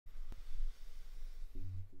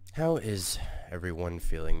How is everyone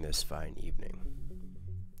feeling this fine evening?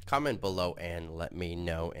 Comment below and let me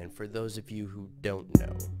know. And for those of you who don't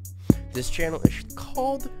know, this channel is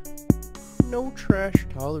called No Trash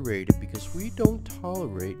Tolerated because we don't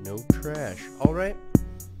tolerate no trash. Alright?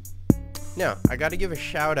 Now, I gotta give a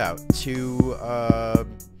shout out to,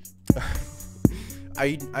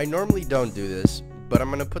 I normally don't do this, but I'm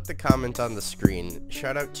gonna put the comment on the screen.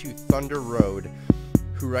 Shout out to Thunder Road,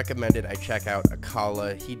 who recommended I check out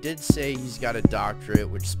Akala. He did say he's got a doctorate,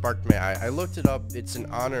 which sparked my eye. I looked it up. It's an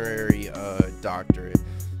honorary doctorate,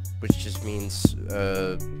 which just means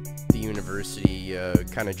the university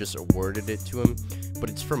kind of just awarded it to him.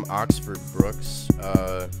 But it's from Oxford Brookes,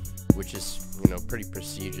 which is, you know, pretty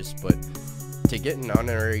prestigious. But to get an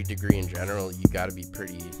honorary degree in general, you got to be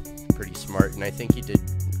pretty smart. And I think he did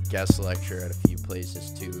guest lecture at a few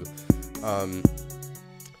places too.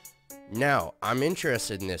 Now, I'm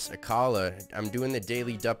interested in this, Akala. I'm doing the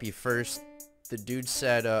daily Duppy first. The dude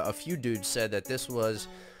said, a few dudes said that this was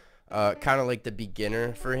kind of like the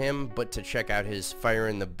beginner for him, but to check out his Fire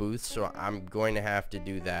in the Booth, so I'm going to have to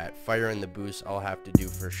do that. Fire in the Booth I'll have to do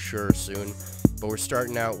for sure soon, but we're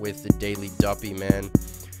starting out with the daily Duppy, man.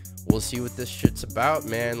 We'll see what this shit's about,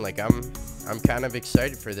 man. Like, I'm kind of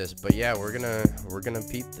excited for this, but yeah, we're gonna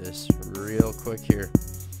peep this real quick here.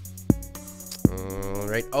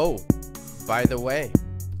 Alright, oh, by the way,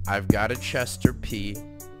 I've got a Chester P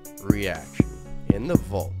reaction in the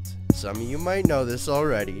vault. Some of you might know this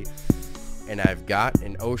already. And I've got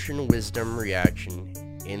an Ocean Wisdom reaction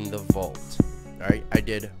in the vault. Alright, I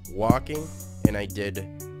did Walking and I did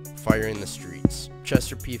Fire in the Streets.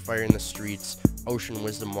 Chester P Fire in the Streets, Ocean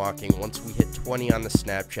Wisdom Walking. Once we hit 20 on the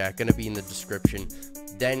Snapchat, gonna be in the description.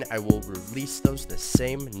 Then I will release those the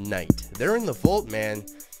same night. They're in the vault, man.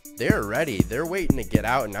 They're ready. They're waiting to get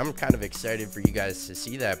out, and I'm kind of excited for you guys to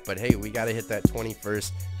see that. But hey, we got to hit that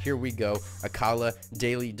 21st. Here we go. Akala,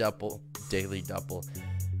 Daily Duppy,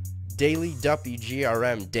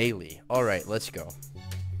 GRM, Daily. All right, let's go.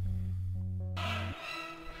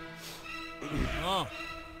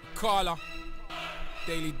 Akala,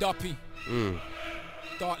 Daily Duppy.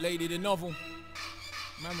 Dark Lady, the novel.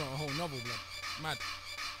 Remember a whole novel, blood. Mad.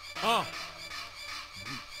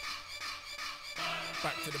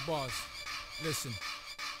 Back to the bars. Listen.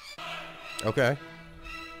 Okay.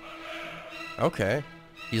 Okay.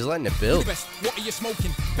 He's letting it build. What are you smoking?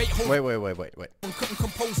 Wait.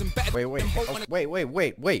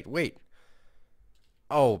 Wait.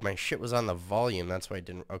 Oh, my shit was on the volume. That's why I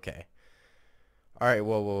didn't. Okay. All right.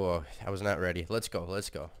 Whoa. I was not ready. Let's go.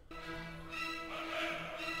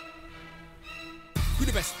 Who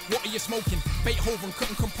the best? What are you smoking? Beethoven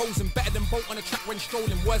couldn't compose him better than Bolt on a track when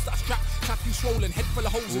strolling. Words that I strap, trap you swollen. Head full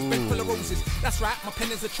of hoses, bed full of roses. That's right, my pen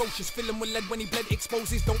is atrocious. Fill him with lead when he bled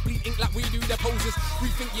exposes. Don't bleed ink like we do their poses. We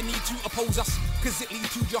think you need to oppose us, cause it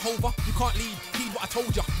leads to Jehovah. You can't lead, heed what I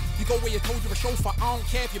told ya. You go where you told you're a chauffeur. I don't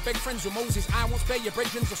care if you beg friends with Moses. I won't spare your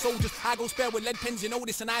brethren or soldiers. I go spare with lead pens, you know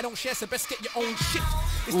this, and I don't share, so best get your own shit.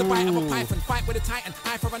 It's the bite of a python, fight with a titan.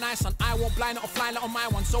 Eye for an eye, son. I won't blind it or fly it on my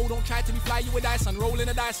one. So don't try to be fly you with ice, son. Rolling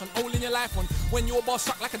a dice on, all in your life one. When your boss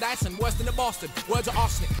suck like a Dyson, worse than a bastard. Words are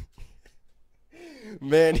arsenic.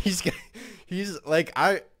 Man, he's like,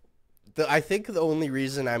 I think the only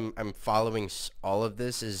reason I'm following all of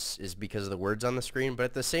this is because of the words on the screen, but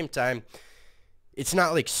at the same time, it's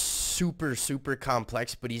not like super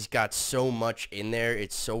complex, but he's got so much in there.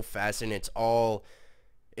 It's so fast, and it all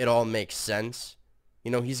makes sense.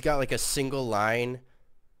 You know, he's got like a single line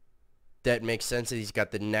that makes sense, and he's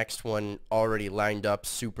got the next one already lined up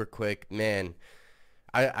super quick. Man,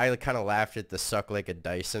 I kind of laughed at the suck like a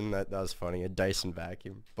Dyson. That was funny, a Dyson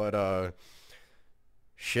vacuum. But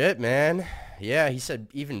shit, man. Yeah, he said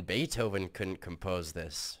even Beethoven couldn't compose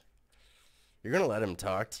this. You're gonna let him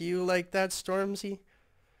talk to you like that, Stormzy?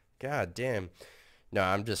 God damn. No,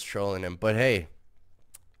 I'm just trolling him. But hey,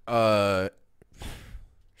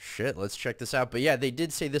 shit, let's check this out. But yeah, they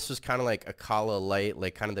did say this was kind of like Akala light,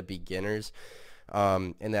 like kind of the beginners,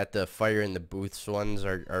 and that the Fire in the Booths ones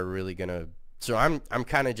are really gonna. So I'm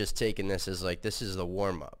kind of just taking this as like this is the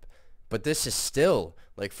warm up, but this is still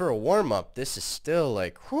like for a warm up. This is still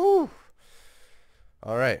like whoo.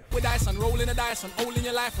 All right. With Dyson, rolling a dice on, all in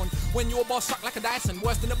your life one. When your boss suck like a Dyson,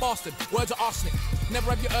 worse than a bastard. Words are arsenic. Never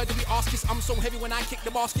have you heard of the askis. I'm so heavy when I kick the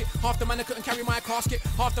basket. Half the man I couldn't carry my casket.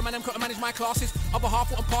 Half the man I couldn't manage my classes. Other half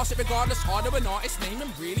wouldn't pass it regardless. Harder an artist, name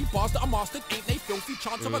them really. Bars that I mastered, ain't they filthy?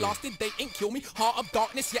 Chance of a lasted, they ain't kill me. Heart of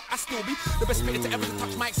darkness, yeah, I still be the best spitter to ever to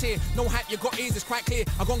touch mics here. No hype, you got ears, it's quite clear.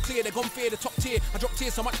 I gone clear, they gone fear, the top tier. I drop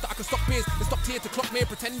tears so much that I can stop beers. They stop tier to clock mere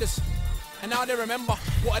pretenders. And now they remember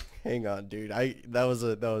what Hang on, dude. That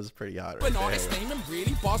was pretty hot right an there. artist name and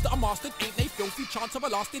really bars that I mastered. Ain't they filthy? Chance of a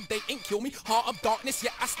lasted. They ain't kill me. Heart of darkness,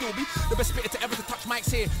 yeah, I still be the best spitter to ever to touch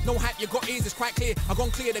mics here. No hype, you got ears, it's quite clear. I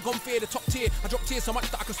gone clear, they gone fear, the top tier. I drop tears so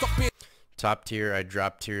much that I can stop beer. Top tier, I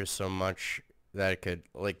drop tears so much that it could,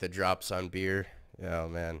 like the drops on beer. Oh,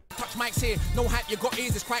 man. Touch mics here, no hype, you got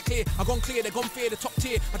ears, it's quite clear. I gone clear, they gone fear, the top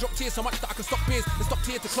tier. I drop tears so much that I can stop beers. They stop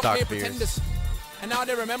tier to clock beer pretenders. And now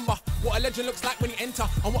they remember what a legend looks like when he enter,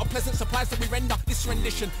 and what a pleasant surprise that we render. This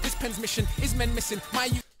rendition, this pen's mission, is men missing. My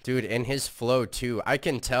youth. Dude, and his flow too, I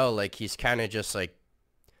can tell like he's kind of just like,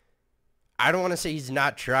 I don't want to say he's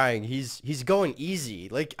not trying, he's going easy.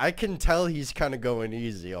 Like I can tell he's kind of going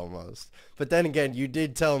easy almost. But then again, you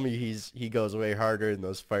did tell me he goes way harder in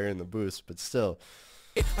those fire in the boost, but still.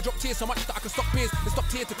 I drop tears so much that I can stop beers. They stop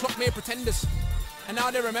here to clock mere pretenders. And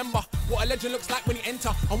now they remember what a legend looks like when he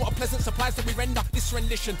enter, and what a pleasant surprise that we render. This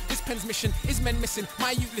rendition, this pen's mission, is men missing.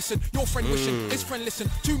 My youth listen, your friend wishing, his friend listen.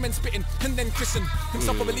 Two men spitting, and then christen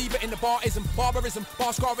himself a believer in the barism, barbarism,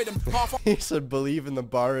 bar scar rhythm. He said believe in the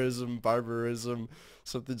barism, barbarism,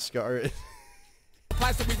 something scar.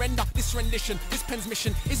 Applies that we render. This rendition, this pen's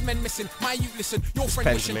mission, is men missing. My youth listen, your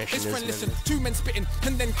friend wishing, his friend listen. Two men spitting,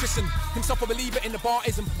 and then christen himself a believer in the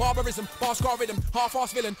barism, barbarism, bar scar rhythm.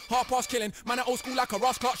 Half-ass villain, half-ass killing. Man at old school like a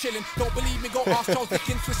Ross Clark chilling. Don't believe me, go ask Charles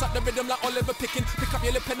Dickens. Twist up the rhythm like Oliver Picking. Pick up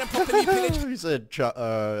your lip pen and properly pillage. He said,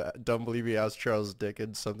 don't believe me, ask Charles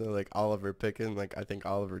Dickens, something like Oliver Picking, like I think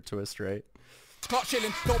Oliver Twist, right? Clark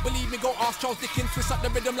chilling, don't believe me, go ask Charles Dickens. Twist up the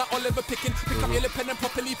rhythm like Oliver Picking. Pick up your lip pen and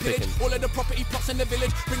properly pillage. All of the property plots in the village.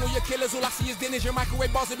 Bring all your killers, all I see is dinners. Your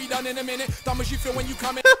microwave bars will be done in a minute. Dumb as you feel when you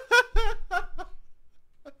come in.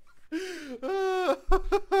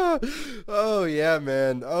 Oh yeah,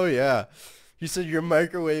 man. Oh yeah. He said your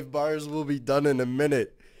microwave bars will be done in a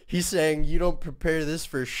minute. He's saying you don't prepare this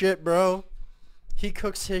for shit, bro. He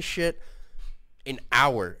cooks his shit an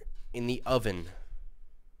hour in the oven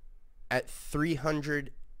at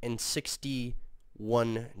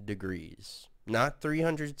 361 degrees. Not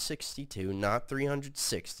 362, not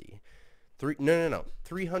 360. No.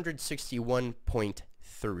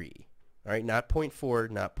 361.3. All right, not 0.4,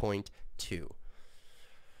 not 0.2.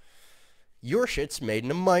 Your shit's made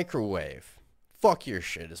in a microwave. Fuck your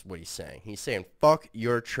shit is what he's saying. He's saying fuck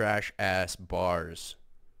your trash ass bars.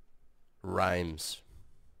 Rhymes.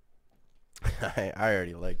 I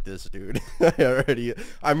already like this dude.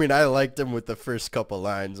 I mean, I liked him with the first couple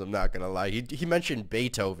lines, I'm not gonna lie. He mentioned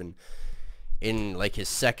Beethoven in like his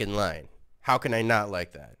second line. How can I not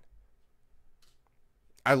like that?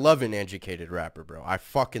 I love an educated rapper, bro. I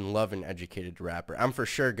fucking love an educated rapper. I'm for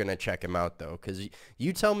sure gonna check him out though, cause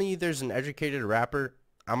you tell me there's an educated rapper,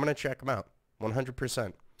 I'm gonna check him out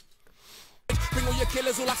 100%. Bring all your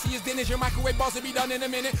killers, all I see is dinners. Your microwave bars will be done in a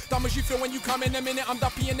minute. Dumb as you feel when you come in a minute. I'm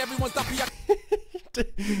Duppy and everyone's Duppy.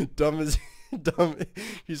 Dumb.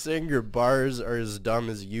 He's saying your bars are as dumb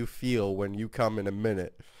as you feel when you come in a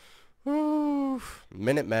minute. Ooh.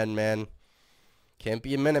 Minute man. Can't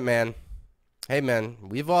be a minute man. Hey man,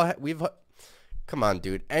 we've come on,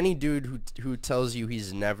 dude. Any dude who tells you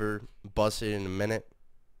he's never busted in a minute.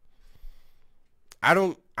 I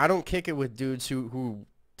don't kick it with dudes who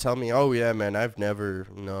tell me, oh yeah, man, never,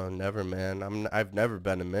 man. I've never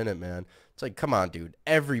been a minute, man. It's like, come on, dude.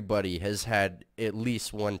 Everybody has had at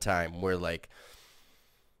least one time where like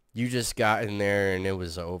you just got in there and it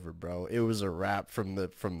was over, bro. It was a wrap from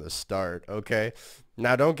the start. Okay.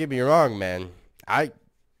 Now, don't get me wrong, man.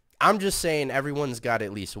 I'm just saying everyone's got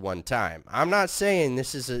at least one time. I'm not saying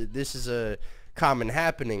this is a common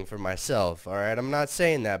happening for myself. All right. I'm not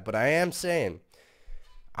saying that, but I am saying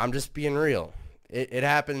I'm just being real. It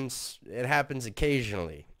happens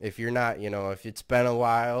occasionally. If you're not, if it's been a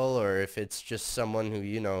while, or if it's just someone who,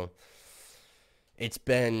 it's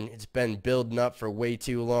been building up for way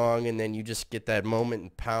too long, and then you just get that moment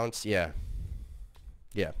and pounce. Yeah.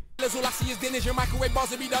 All I see is dinners. Your microwave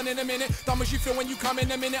bars will be done in a minute. Dumb as you feel when you come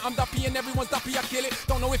in a minute. I'm Duppy and everyone's Duppy. I kill it.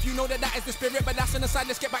 Don't know if you know that is the spirit, but that's an aside.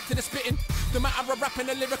 Let's get back to the spitting. The matter of rapping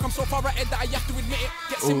the lyric, I'm so far ahead that I have to admit it.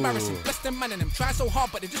 Gets embarrassing. Bless them man and them. Try so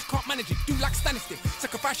hard, but they just can't manage it. Do like Stanistic.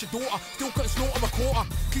 Sacrifice your daughter. Still couldn't slaughter a quarter.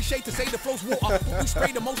 Cliche to say the flow's water, but we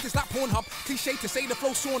spray the most. It's like Pornhub. Cliche to say the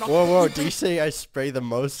flow's sauna. Whoa! Do you say I spray the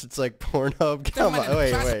most? It's like Pornhub. Come on,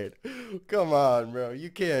 wait. Come on, bro.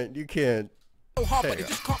 You can't. So hard, but they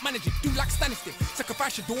just can't manage it. Do like Stanistic.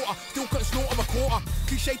 Sacrifice your daughter. Still couldn't slaughter a quarter.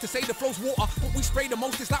 Cliche to say the flow's water, but we spray the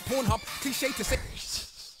most. It's like Pornhub. Cliche to say.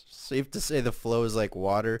 Safe to say the flow is like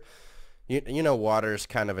water. You know, water is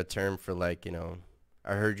kind of a term for like,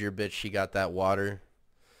 I heard your bitch. She got that water.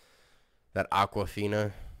 That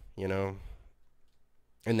Aquafina.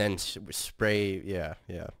 And then spray, yeah.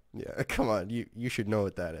 Come on, you should know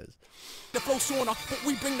what that is. The flow sauna, but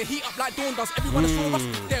we bring the heat up like dawn does. Everyone saw us,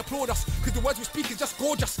 they applaud us, cause the words we speak is just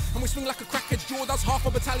gorgeous. And we swing like a crackhead's jaw does. Half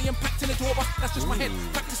a battalion packed in a door bus. That's just my head,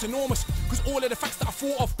 practice enormous, cause all of the facts that I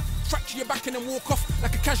thought of. Fracture your back and then walk off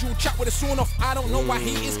like a casual chat with a sawn off. I don't know why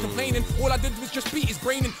he is complaining. All I did was just beat his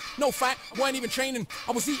brain in. No fight, I weren't even training.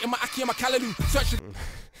 I was eating my Akala. Search the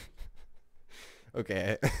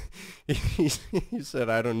Okay, he said,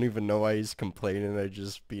 I don't even know why he's complaining, I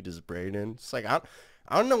just beat his brain in. It's like, I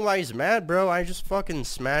don't know why he's mad, bro. I just fucking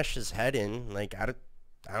smashed his head in. Like, I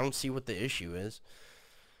don't see what the issue is.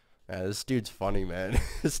 This dude's funny, man.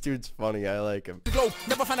 This dude's funny. I like him. Glow,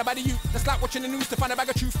 never find a bad of you. That's like watching the news to find a bag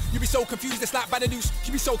of truth. You be so confused, it's like bad news.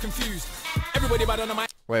 You be so confused. Everybody bad on the mic.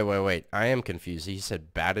 Wait. I am confused. He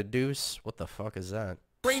said badadoose? What the fuck is that?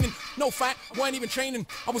 Raining, no fight, weren't even training.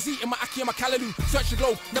 I was eating my Akala. Search the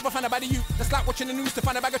globe, never find a bad of you. That's like watching the news to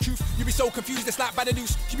find a bag of truth. You be so confused, it's like bad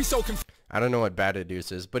news. You be so confused. I don't know what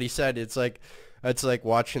badadoose is, but he said it's like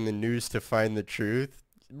watching the news to find the truth.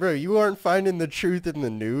 Bro, you aren't finding the truth in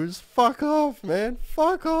the news. Fuck off, man.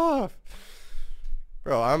 Fuck off.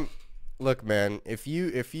 Bro, look, man, if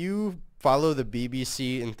you follow the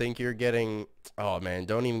BBC and think you're getting, oh man,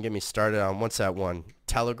 don't even get me started on what's that one?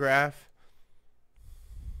 Telegraph?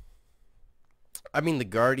 I mean, The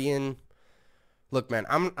Guardian. Look, man,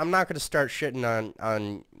 I'm not going to start shitting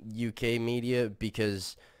on UK media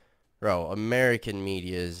because, bro, American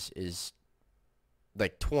media is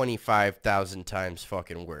like 25,000 times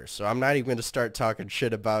fucking worse. So I'm not even going to start talking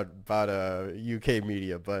shit about UK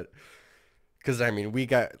media, but because, I mean, we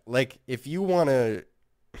got, like, if you want to,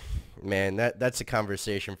 man, that's a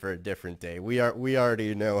conversation for a different day. We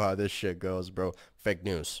already know how this shit goes, bro. Fake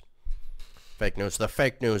news. The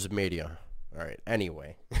fake news media. All right,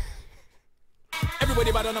 anyway.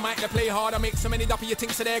 Everybody bad on the mic, they play hard. I make so many Duppy, you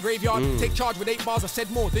think to their graveyard. Take charge with 8 bars, I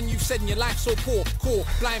said more than you've said in your life. So poor, core,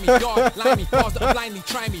 blimey, yard, limey, bars that are blindly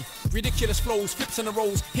try me. Ridiculous flows, flips on the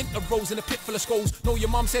rolls, hint of rows in a pit full of skulls. Know your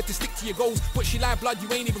mum said to stick to your goals, but she lied blood,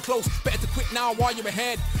 you ain't even close. Better to quit now while you're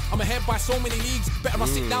ahead. I'm ahead by so many leagues. Better I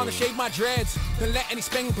sit down and shave my dreads than let any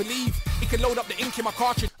speng believe it can load up the ink in my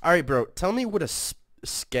cartridge. All right, bro, tell me what a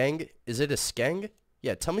skeng, is it a skeng?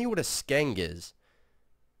 Yeah, tell me what a skeng is.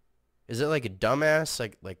 Is it like a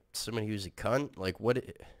dumbass, like somebody who's a cunt? Like what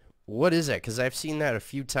is that? Because I've seen that a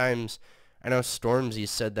few times. I know Stormzy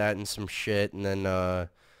said that in some shit, and then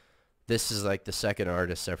this is like the second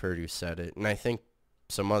artist I've heard who said it, and I think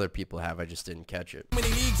some other people have. I just didn't catch it. Many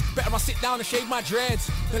leagues, better I sit down and shave my dreads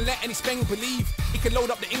than let any speng believe it can load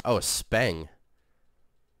up the ink. Oh, a speng.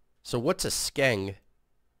 So what's a skeng,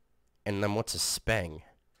 and then what's a speng?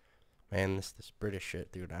 Man, this British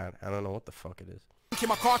shit, dude. I don't know what the fuck it is. In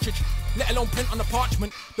my cartridge, let alone print on the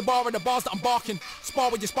parchment. The bar of the bars that I'm barking.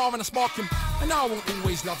 Spar with your spar and I spark him. And now I won't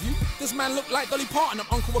always love you. This man look like Dolly Parton and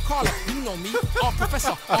Uncle Akala. You know me, half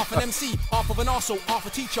professor, half an MC, half of an arsehole, half a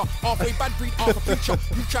teacher, halfway bad breed, half a preacher.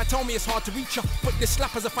 You try tell me it's hard to reach ya, but this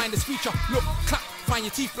slap as I find this feature. Look, clap, find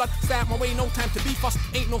your teeth blood, stay out my way, no time to beef us.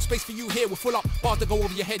 Ain't no space for you here, we're full up. Bars that go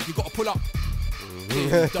over your head, you gotta pull up.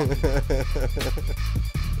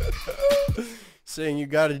 Saying you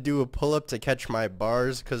gotta do a pull-up to catch my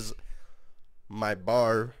bars because my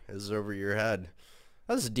bar is over your head.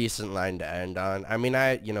 That's a decent line to end on. I mean,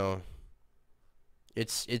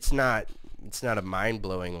 it's not a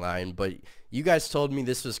mind-blowing line, but you guys told me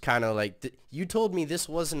this was kind of like, you told me this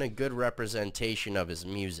wasn't a good representation of his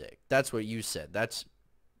music. That's what you said. That's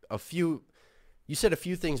you said a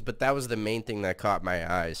few things, but that was the main thing that caught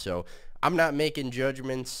my eye. So I'm not making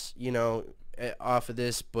judgments, off of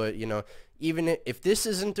this, but, even if this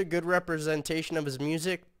isn't a good representation of his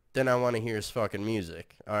music, then I want to hear his fucking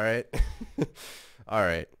music. All right. All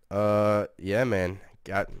right. Yeah, man,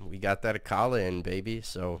 we got that Akala in, baby.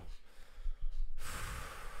 So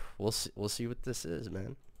we'll see what this is,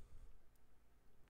 man.